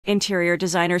Interior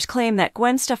designers claim that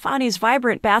Gwen Stefani's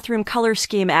vibrant bathroom color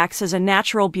scheme acts as a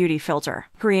natural beauty filter.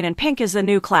 Green and pink is the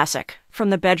new classic. From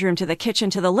the bedroom to the kitchen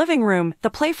to the living room, the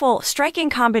playful, striking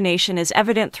combination is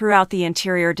evident throughout the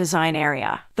interior design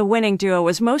area. The winning duo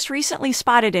was most recently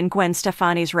spotted in Gwen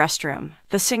Stefani's restroom.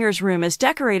 The singer's room is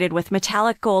decorated with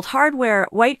metallic gold hardware,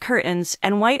 white curtains,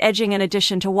 and white edging in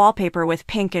addition to wallpaper with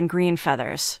pink and green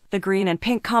feathers. The green and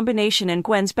pink combination in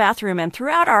Gwen's bathroom and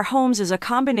throughout our homes is a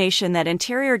combination that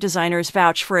interior designers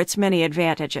vouch for its many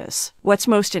advantages. What's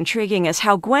most intriguing is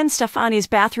how Gwen Stefani's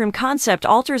bathroom concept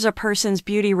alters a person's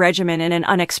beauty regimen in an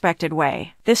unexpected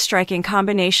way. This striking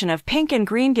combination of pink and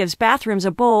green gives bathrooms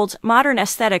a bold, modern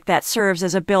aesthetic that serves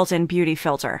as a built-in beauty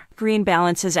filter. Green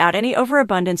balances out any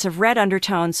overabundance of red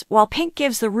undertones, while pink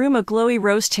gives the room a glowy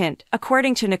rose tint,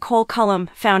 according to Nicole Cullum,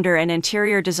 founder and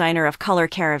interior designer of Color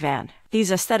Caravan.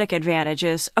 These aesthetic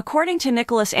advantages, according to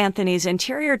Nicholas Anthony's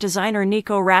interior designer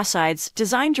Nico Rasside's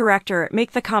design director,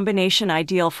 make the combination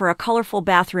ideal for a colorful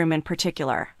bathroom in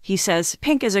particular. He says,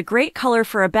 pink is a great color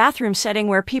for a bathroom setting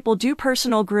where people do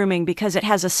personal grooming because it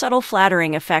has a subtle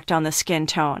flattering effect on the skin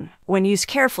tone. When used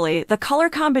carefully, the color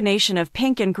combination of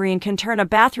pink and green can turn a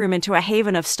bathroom into a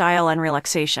haven of style and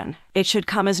relaxation. It should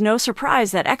come as no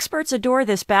surprise that experts adore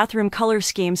this bathroom color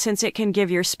scheme since it can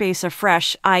give your space a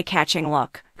fresh, eye-catching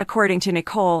look. According to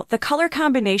Nicole, the color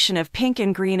combination of pink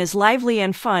and green is lively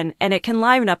and fun, and it can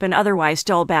liven up an otherwise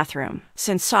dull bathroom.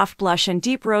 Since soft blush and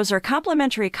deep rose are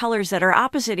complementary colors that are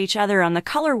opposite each other on the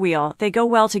color wheel, they go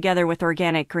well together with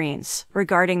organic greens.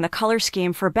 Regarding the color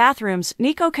scheme for bathrooms,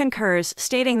 Nico concurs,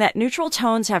 stating that neutral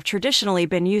tones have traditionally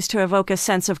been used to evoke a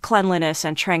sense of cleanliness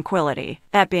and tranquility.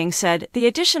 That being said, the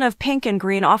addition of pink and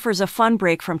green offers a fun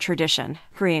break from tradition.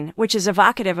 Green, which is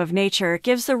evocative of nature,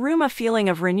 gives the room a feeling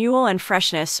of renewal and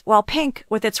freshness, while pink,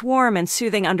 with its warm and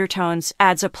soothing undertones,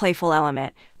 adds a playful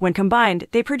element. When combined,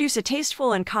 they produce a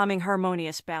tasteful and calming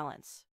harmonious balance.